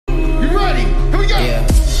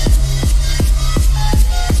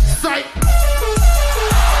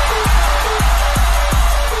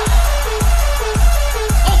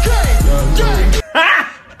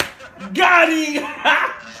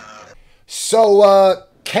So,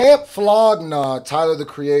 Camp Flog Gnaw, Tyler the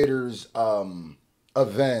Creator's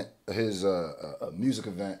event, his music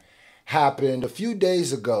event, happened a few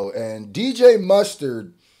days ago, and DJ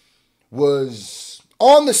Mustard was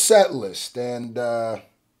on the set list, and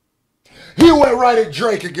he went right at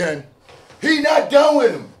Drake again. He not done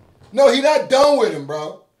with him. No, he not done with him,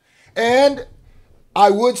 bro. And I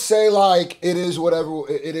would say, like, it is whatever.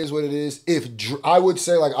 It is what it is. I would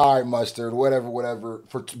say, like, all right, Mustard, whatever.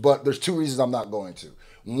 But there's two reasons I'm not going to.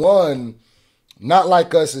 One, Not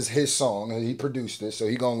Like Us is his song. He produced it, so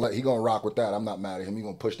he gonna rock with that. I'm not mad at him. He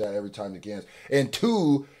gonna push that every time he can. And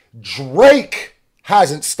two, Drake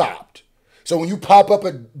hasn't stopped. So when you pop up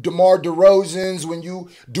at DeMar DeRozan's, when you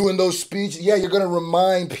doing those speeches, yeah, you're gonna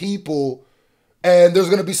remind people. And there's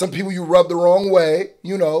going to be some people you rub the wrong way,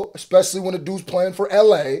 you know, especially when the dude's playing for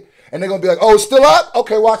LA. And they're going to be like, oh, it's still up?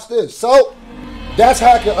 Okay, watch this. So that's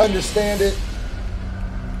how I can understand it.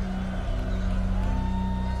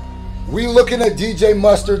 We looking at DJ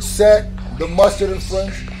Mustard's set, the Mustard and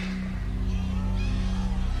Friends.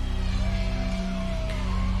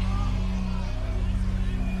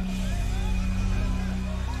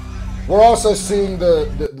 We're also seeing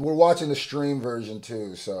we're watching the stream version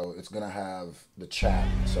too, so it's gonna have the chat.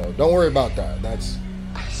 So don't worry about that. That's.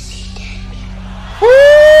 Woo!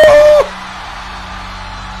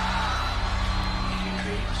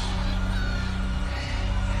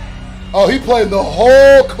 Oh, he played the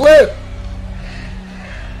whole clip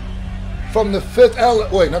from the Fifth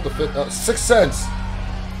Element. Wait, not the Fifth. Sixth Sense.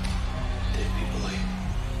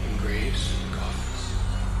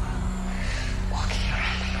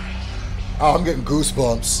 Oh, I'm getting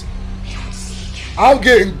goosebumps. I'm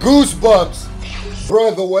getting goosebumps.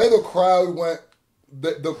 Bro, the way the crowd went,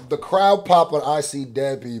 the crowd pop when I see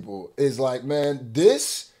dead people is like, man,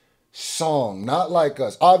 this song, Not Like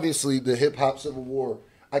Us, obviously the hip-hop Civil War,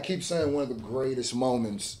 I keep saying one of the greatest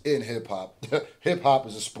moments in hip-hop. Hip-hop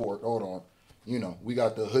is a sport. Hold on. You know, we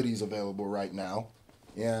got the hoodies available right now.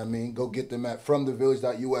 You know what I mean? Go get them at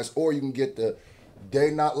fromthevillage.us, or you can get the They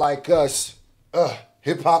Not Like Us.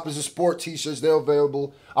 Hip Hop is a Sport t-shirts. They're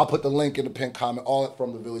available. I'll put the link in the pinned comment, all at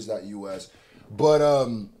fromthevillage.us. But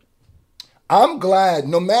I'm glad,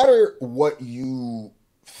 no matter what you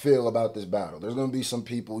feel about this battle, there's going to be some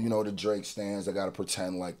people, you know, the Drake stands that got to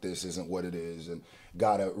pretend like this isn't what it is and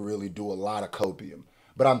got to really do a lot of copium.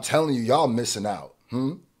 But I'm telling you, y'all missing out.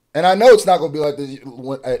 And I know it's not going to be like this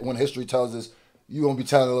when history tells us you're going to be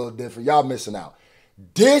telling a little different. Y'all missing out.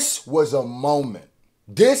 This was a moment.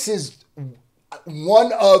 This is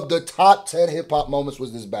one of the top 10 hip-hop moments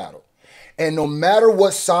was this battle. And no matter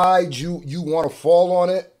what side you want to fall on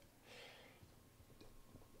it,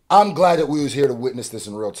 I'm glad that we was here to witness this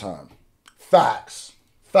in real time. Facts.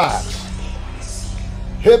 Facts.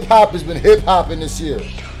 Hip-hop has been hip-hopping this year.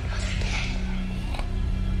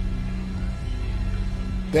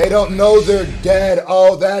 They don't know they're dead.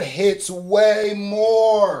 Oh, that hits way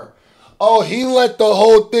more. Oh, he let the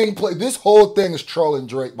whole thing play. This whole thing is trolling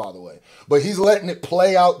Drake, by the way. But he's letting it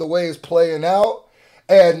play out the way it's playing out.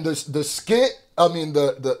 And the skit, I mean,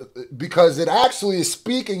 because it actually is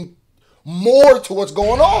speaking more to what's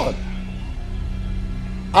going on.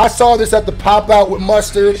 I saw this at the pop out with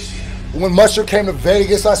Mustard. When Mustard came to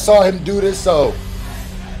Vegas, I saw him do this, so.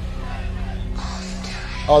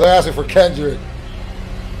 Oh, they're asking for Kendrick.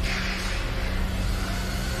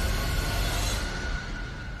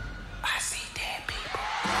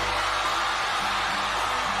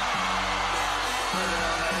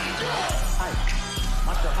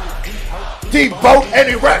 Deep boat,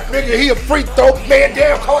 any rap nigga, he a free throw, man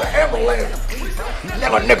damn, call the ambulance.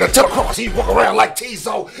 Never nigga to the cross, he walk around like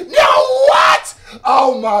Tizo. No, what?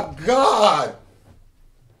 Oh my God.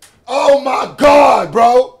 Oh my God,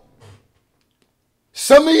 bro.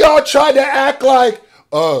 Some of y'all tried to act like,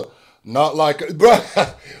 not like, bro.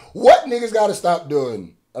 What niggas gotta stop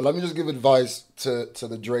doing? Let me just give advice to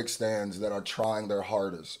the Drake stans that are trying their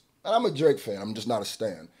hardest. And I'm a Drake fan, I'm just not a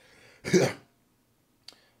stan.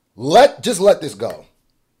 Just let this go.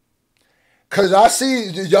 Cause I see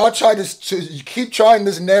y'all try to keep trying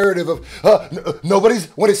this narrative of nobody's,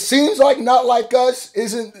 when it seems like Not Like Us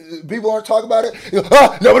isn't, people aren't talking about it.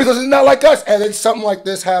 Nobody's listening to Not Like Us, and then something like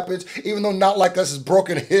this happens. Even though Not Like Us is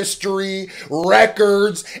broken history,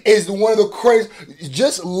 records, is one of the crazy.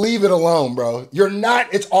 Just leave it alone, bro. You're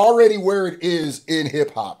not. It's already where it is in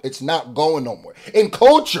hip hop. It's not going nowhere. In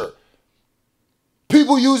culture.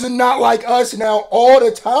 People using Not Like Us now all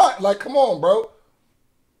the time. Like, come on, bro.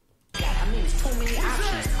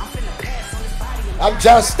 I'm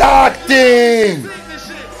John Stockton.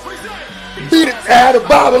 Beat it out of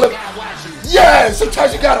Bible. Yeah,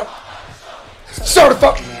 sometimes you gotta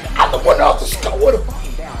certify. I'm the one off the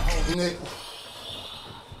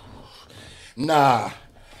Nah.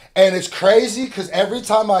 And it's crazy because every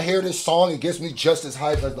time I hear this song, it gets me just as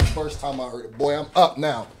hyped as the first time I heard it. Boy, I'm up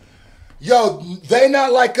now. Yo, they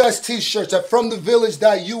not like us t-shirts at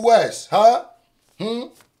fromthevillage.us, huh?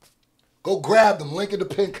 Go grab them. Link in the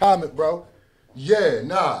pinned comment, bro. Yeah,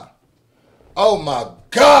 nah. Oh my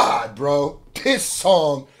God, bro. This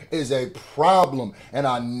song is a problem. And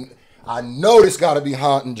I know this got to be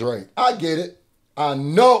haunting Drake. I get it. I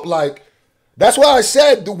know, like, that's why I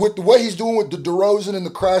said with the way he's doing with the DeRozan and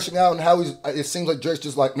the crashing out and how it seems like Drake's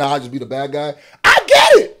just like, nah, I just be the bad guy. I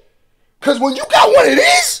get it. Because when you got one of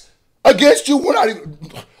these against you,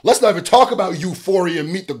 let's not even talk about Euphoria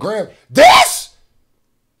and Meet the Gram.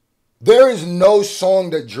 There is no song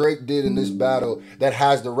that Drake did in this battle that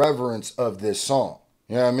has the reverence of this song.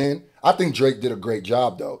 You know what I mean? I think Drake did a great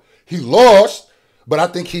job, though. He lost, but I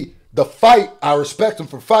think the fight, I respect him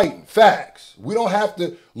for fighting. Facts. We don't have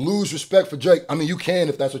to lose respect for Drake. I mean, you can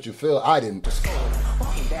if that's what you feel. I didn't.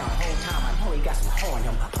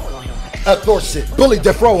 Thor shit. Bully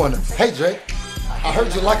death row on him. Hey, Drake. I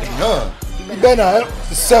heard you like him young. You better not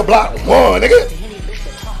sell block one, nigga.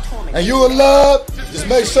 And you in love? Just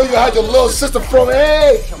make sure you have your little sister from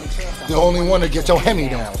A. The only one to get your Hemi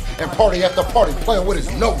down. And party after party playing with his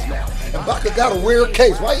nose now. And Baka got a weird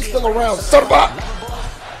case. Why you still around? Son of a...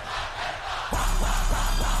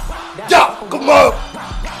 Yo, come on.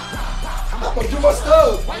 I'm gonna do my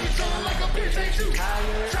stuff.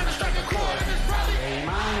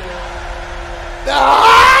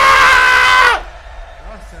 Ah!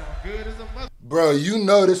 Bro, you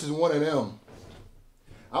know this is one of them.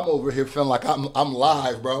 I'm over here feeling like I'm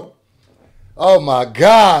live, bro. Oh my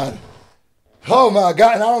God. Oh my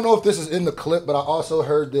God. And I don't know if this is in the clip, but I also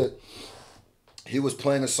heard that he was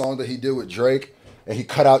playing a song that he did with Drake and he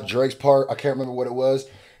cut out Drake's part. I can't remember what it was.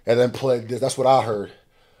 And then played this. That's what I heard.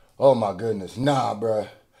 Oh my goodness. Nah, bro.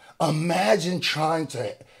 Imagine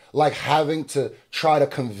having to try to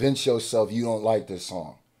convince yourself you don't like this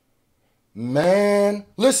song. Man,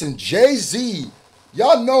 listen, Jay-Z,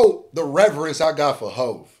 y'all know the reverence I got for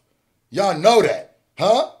Hove. Y'all know that,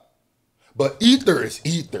 huh? But Ether is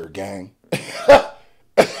Ether, gang.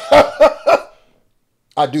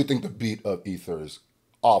 I do think the beat of Ether is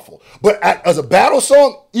awful. But as a battle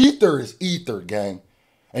song, Ether is Ether, gang.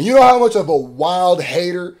 And you know how much of a wild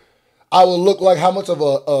hater I would look like, how much of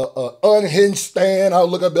a unhinged stan I would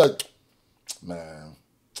look at, be like, man,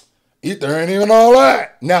 Ether ain't even all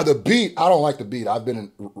that. Now the beat, I don't like the beat. I've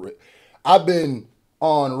been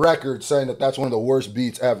on record saying that that's one of the worst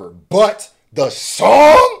beats ever. But the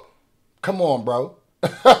song, come on, bro.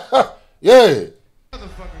 Yeah.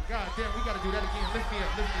 Motherfucker, goddamn, we gotta do that again. Lift me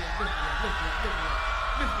up, lift me up, lift me up,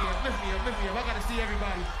 lift me up, lift me up, lift me up, lift me up, lift me up. I gotta see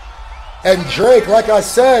everybody. And Drake, like I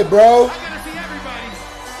said, bro. I gotta see everybody.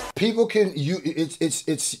 People can this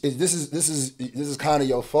is kind of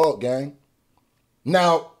your fault, gang.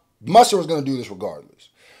 Now, Mustard was gonna do this regardless,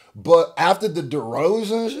 but after the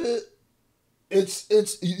DeRozan shit,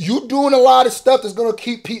 it's you doing a lot of stuff that's gonna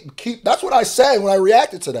keep. That's what I said when I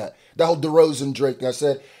reacted to that whole DeRozan Drake thing. I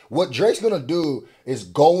said what Drake's gonna do is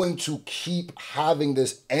going to keep having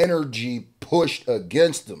this energy pushed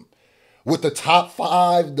against him. With the top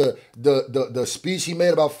 5, the speech he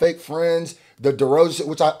made about fake friends, the DeRozan,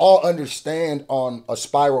 which I all understand on a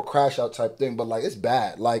spiral crash out type thing, but like it's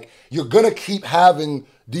bad. Like you're gonna keep having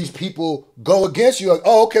these people go against you. Like,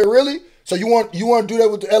 oh, okay, really? So you want to do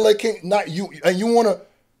that with the LA King? Not you, and you want to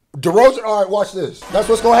DeRozan? All right, watch this. That's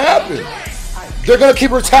what's gonna happen. They're gonna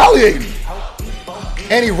keep retaliating.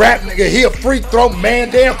 Any rap nigga, he a free throw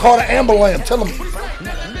man. Damn, call the ambulance. Tell him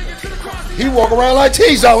he walk around like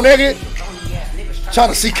T-Zone, nigga. Trying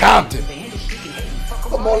to see Compton.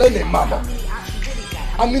 Come on in there, mama.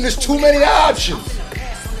 I mean, there's too many options.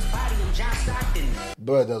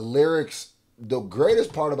 But the lyrics, the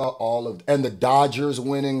greatest part about all of, and the Dodgers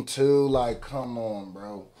winning too, like, come on,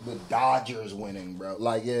 bro. The Dodgers winning, bro.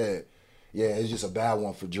 Like, yeah, it's just a bad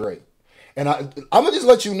one for Drake. And I'm going to just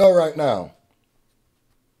let you know right now.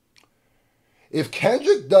 If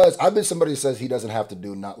Kendrick does, I've been somebody who says he doesn't have to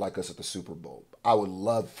do Not Like Us at the Super Bowl. I would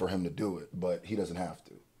love for him to do it, but he doesn't have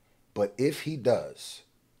to. But if he does,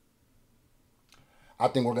 I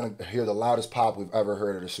think we're going to hear the loudest pop we've ever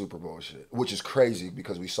heard at a Super Bowl shit, which is crazy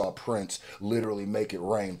because we saw Prince literally make it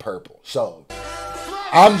rain purple. So,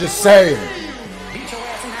 I'm just saying.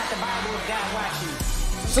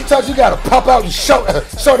 Sometimes you got to pop out and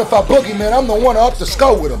certify Boogie, man. I'm the one up the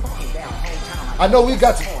score with him. I know we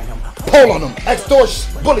got to pull on him,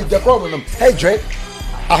 extortion, bully, death row on him. Hey, Drake,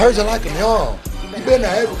 I heard you like him, y'all. You been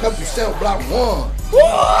there every couple you sell block 1. Woo!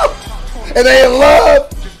 And they in love.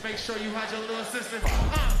 Just make sure you had your little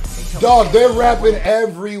Dog, they're rapping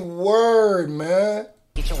every word, man.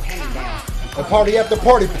 And party after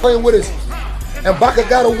party, playing with his. And Baka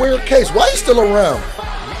got a weird case. Why he still around?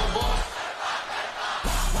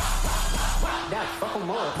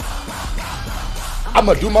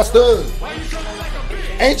 I'ma do my stuff.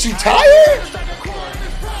 Ain't you tired?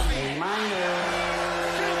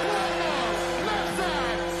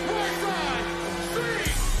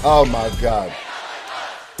 Oh my God.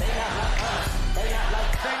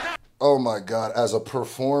 Oh my God. As a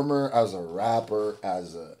performer, as a rapper,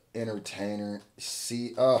 as an entertainer,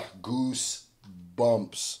 see, goose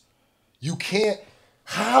bumps. You can't,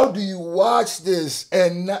 how do you watch this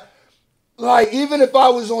and not, like, even if I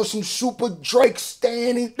was on some super Drake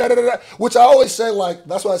standing, which I always say, like,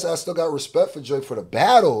 that's why I say I still got respect for Drake for the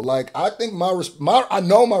battle. Like, I think I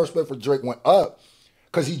know my respect for Drake went up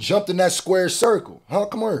because he jumped in that square circle. Huh?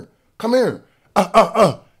 Come here. Come here.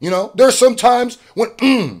 You know, there's some times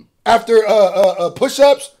when, after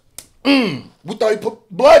push-ups, we thought he put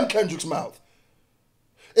blood in Kendrick's mouth.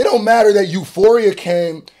 It don't matter that Euphoria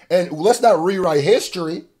came, and let's not rewrite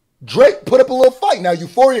history. Drake put up a little fight. Now,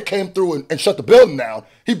 Euphoria came through and shut the building down.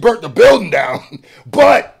 He burnt the building down.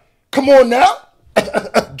 But, come on now.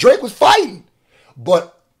 Drake was fighting.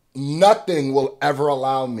 But nothing will ever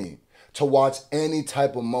allow me to watch any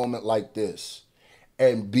type of moment like this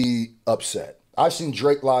and be upset. I've seen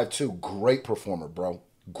Drake live too. Great performer, bro.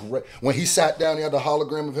 Great. When he sat down, he had the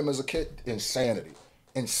hologram of him as a kid. Insanity.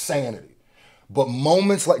 Insanity. But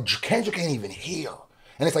moments like Kendrick ain't even here.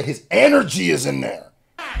 And it's like his energy is in there.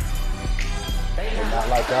 They're not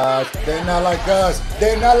like us. They're not like us.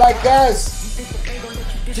 They're not like us.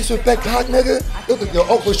 Disrespect God, nigga. Your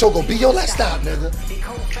Oakland show gonna be your last stop, nigga.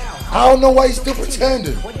 I don't know why he's still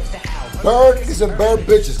pretending. Bird niggas and bird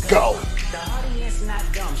bitches, go.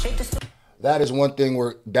 That is one thing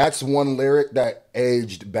where, that's one lyric that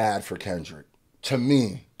aged bad for Kendrick. To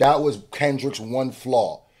me, that was Kendrick's one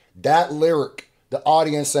flaw. That lyric, the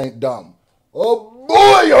audience ain't dumb. Oh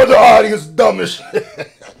boy, you're the audience dumb as shit.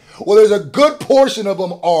 Well, there's a good portion of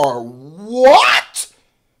them are, what?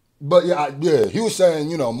 But yeah, he was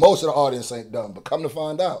saying, you know, most of the audience ain't dumb, but come to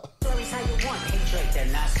find out.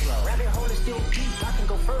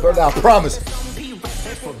 Brother, I promise.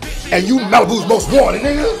 And you Malibu's most wanted,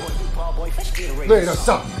 nigga. Look at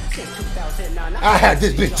something. I had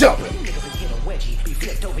this bitch jumping.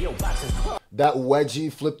 That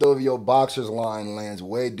wedgie flipped over your boxers line lands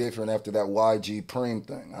way different after that YG Preem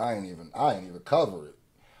thing. I ain't even cover it.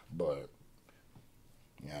 But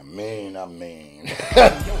yeah, I mean.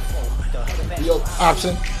 Yo,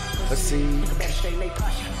 option. Let's see.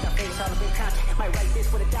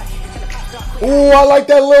 Ooh, I like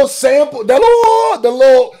that little sample. That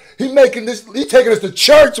little. He taking us to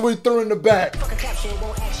church when he threw in the back.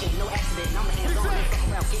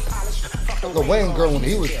 The Wayne girl when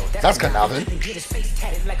he was, that's kind of nothing.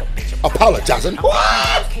 Apologizing.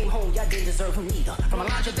 What?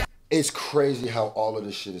 It's crazy how all of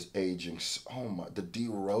this shit is aging. Oh my, the D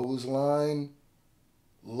Rose line.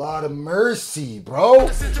 Lot of mercy, bro.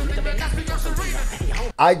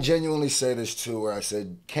 I genuinely say this too, where I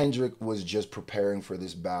said Kendrick was just preparing for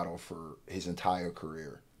this battle for his entire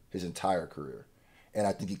career. And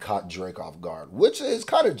I think he caught Drake off guard, which is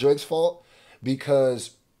kind of Drake's fault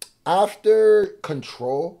because after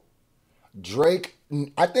Control,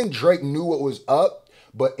 I think Drake knew what was up,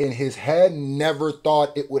 but in his head never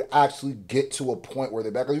thought it would actually get to a point where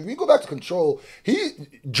they're back. If you go back to Control,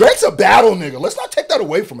 Drake's a battle nigga. Let's not take that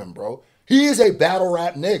away from him, bro. He is a battle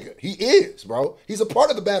rap nigga. He is, bro. He's a part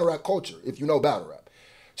of the battle rap culture, if you know battle rap.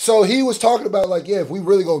 So he was talking about, like, yeah, if we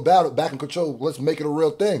really go battle back in Control, let's make it a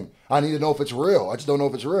real thing. I need to know if it's real. I just don't know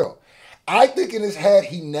if it's real. I think in his head,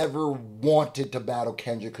 he never wanted to battle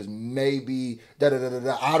Kendrick because maybe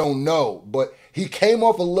I don't know. But he came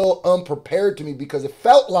off a little unprepared to me because it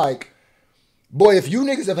felt like, boy, if you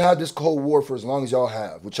niggas have had this Cold War for as long as y'all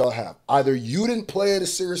have, which y'all have, either you didn't play it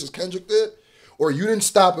as serious as Kendrick did, or you didn't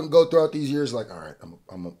stop and go throughout these years like, all right,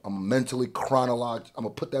 I'm mentally chronological. I'm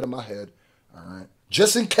going to put that in my head, all right?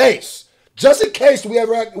 Just in case we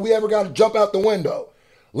ever got to jump out the window.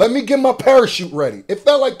 Let me get my parachute ready. It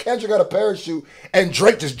felt like Kendrick had a parachute and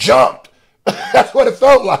Drake just jumped. That's what it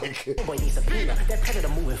felt like.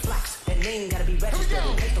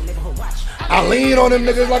 I lean on them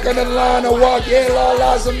niggas like on the line of walk. Yeah, all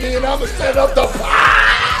lies of me and I'ma set up the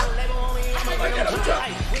pie.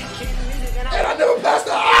 And I never passed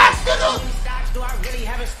the obstacle.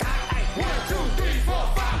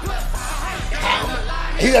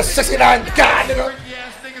 He's a 69 guy, nigga.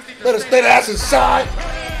 Better stay the ass inside.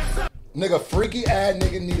 Nigga, freaky ass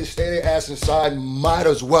nigga need to stay their ass inside might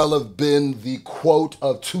as well have been the quote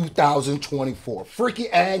of 2024. Freaky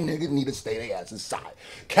ass nigga need to stay their ass inside.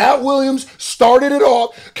 Cat Williams started it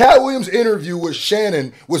off. Cat Williams' interview with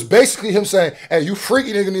Shannon was basically him saying, hey, you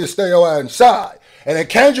freaky nigga need to stay your ass inside. And then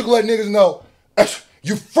Kendrick let niggas know,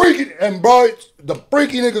 you freaky, and bro, the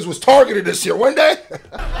freaky niggas was targeted this year, one day.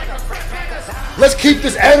 Let's keep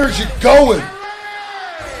this energy going.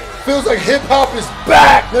 Feels like hip hop is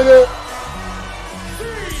back, nigga.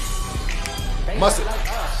 Must it?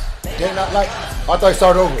 They not like. I thought he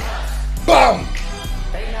started over. Bam!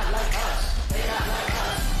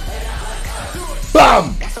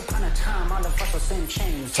 Bam!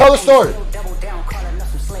 Tell the story.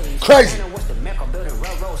 Crazy.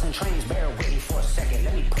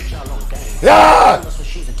 Yeah!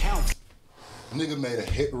 Nigga made a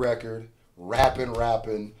hit record,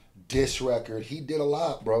 rapping, diss record. He did a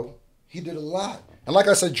lot, bro. He did a lot. And like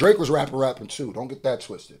I said, Drake was rapping too. Don't get that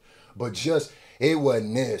twisted. But just, it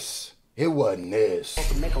wasn't this. It wasn't this.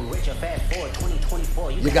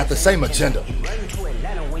 You got the same agenda.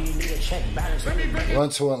 Run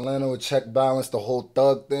to Atlanta with check balance, the whole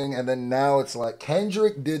thug thing. And then now it's like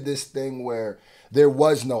Kendrick did this thing where there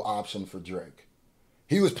was no option for Drake.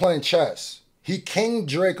 He was playing chess. He kinged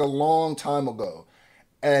Drake a long time ago.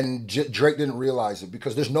 And Drake didn't realize it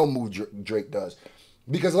because there's no move Drake does.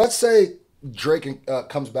 Because let's say Drake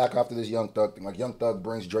comes back after this Young Thug thing. Like Young Thug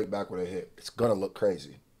brings Drake back with a hit. It's going to look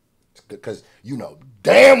crazy. Because you know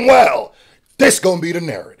damn well this going to be the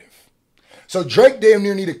narrative. So Drake damn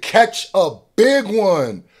near need to catch a big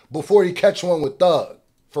one before he catch one with Thug.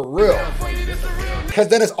 For real. Because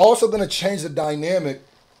then it's also going to change the dynamic.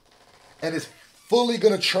 And it's fully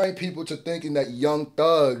going to train people to thinking that Young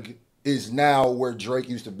Thug is now where Drake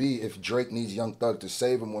used to be if Drake needs Young Thug to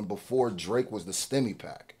save him when before Drake was the stimmy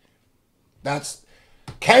pack. That's...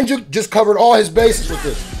 Kendrick just covered all his bases with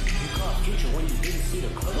this.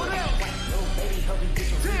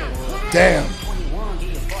 Damn.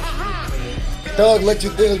 Thug let you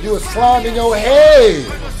think you a slime in your head.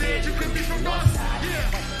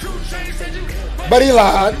 But he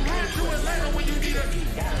lied.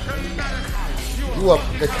 You are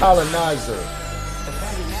the colonizer.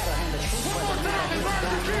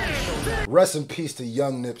 Rest in peace to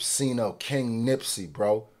young Nipsino, King Nipsey,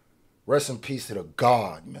 bro. Rest in peace to the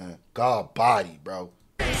God, man. God body, bro.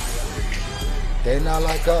 They not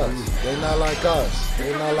like us. They not like us.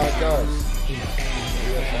 They not like us.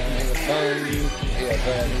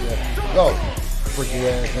 Go. Freaky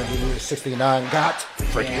ass nigga, 69 got.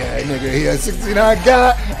 Freaky ass nigga, he had 69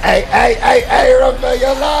 got. Hey, remember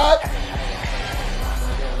your life.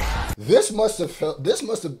 This must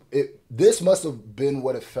have been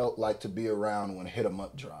what it felt like to be around when Hit 'Em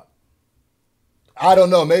Up dropped. I don't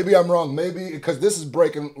know. Maybe I'm wrong. Maybe because this is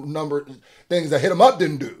breaking number things that Hit 'Em Up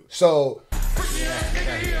didn't do. So,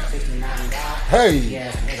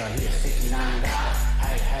 hey.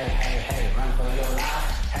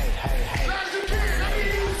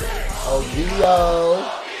 OVO.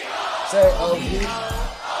 Say OV.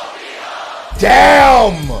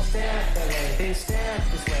 Damn.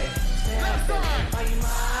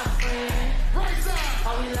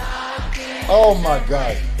 Oh my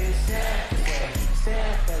God.